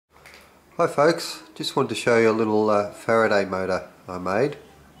Hi folks, just wanted to show you a little Faraday motor I made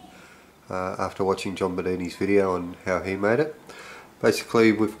after watching John Bedini's video on how he made it.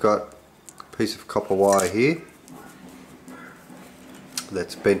 Basically we've got a piece of copper wire here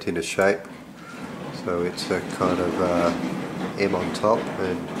that's bent into shape, so it's a kind of M on top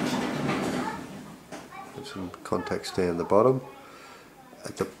and some contacts down the bottom.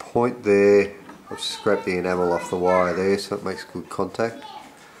 At the point there I've scraped the enamel off the wire there so it makes good contact.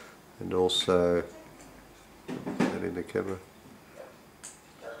 And also put that in the camera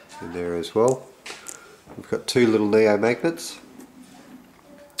in there as well. We've got two little neo magnets,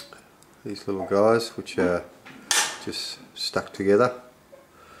 these little guys, which are just stuck together,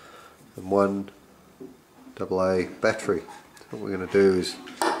 and one AA battery. What we're going to do is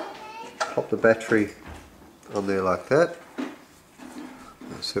pop the battery on there like that.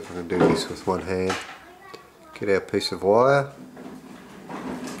 Let's see if I can do this with one hand. Get our piece of wire,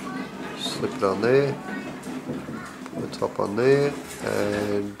 slip it on there, put the top on there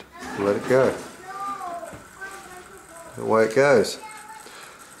and let it go. Away it goes.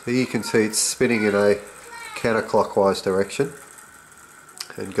 So you can see it's spinning in a counterclockwise direction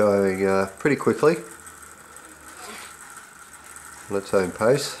and going pretty quickly on its own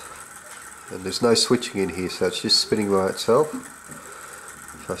pace, and there's no switching in here, so it's just spinning by itself.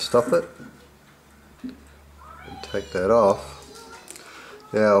 If I stop it and take that off,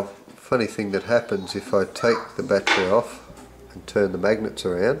 now funny thing that happens if I take the battery off and turn the magnets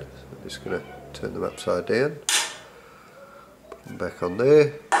around, so I'm just going to turn them upside down, put them back on there,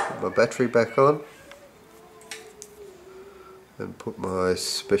 put my battery back on and put my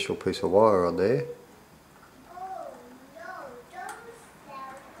special piece of wire on there.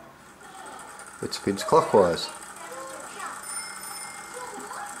 It spins clockwise.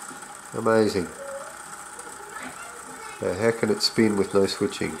 Amazing. Now how can it spin with no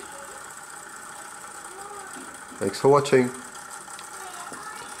switching? Thanks for watching.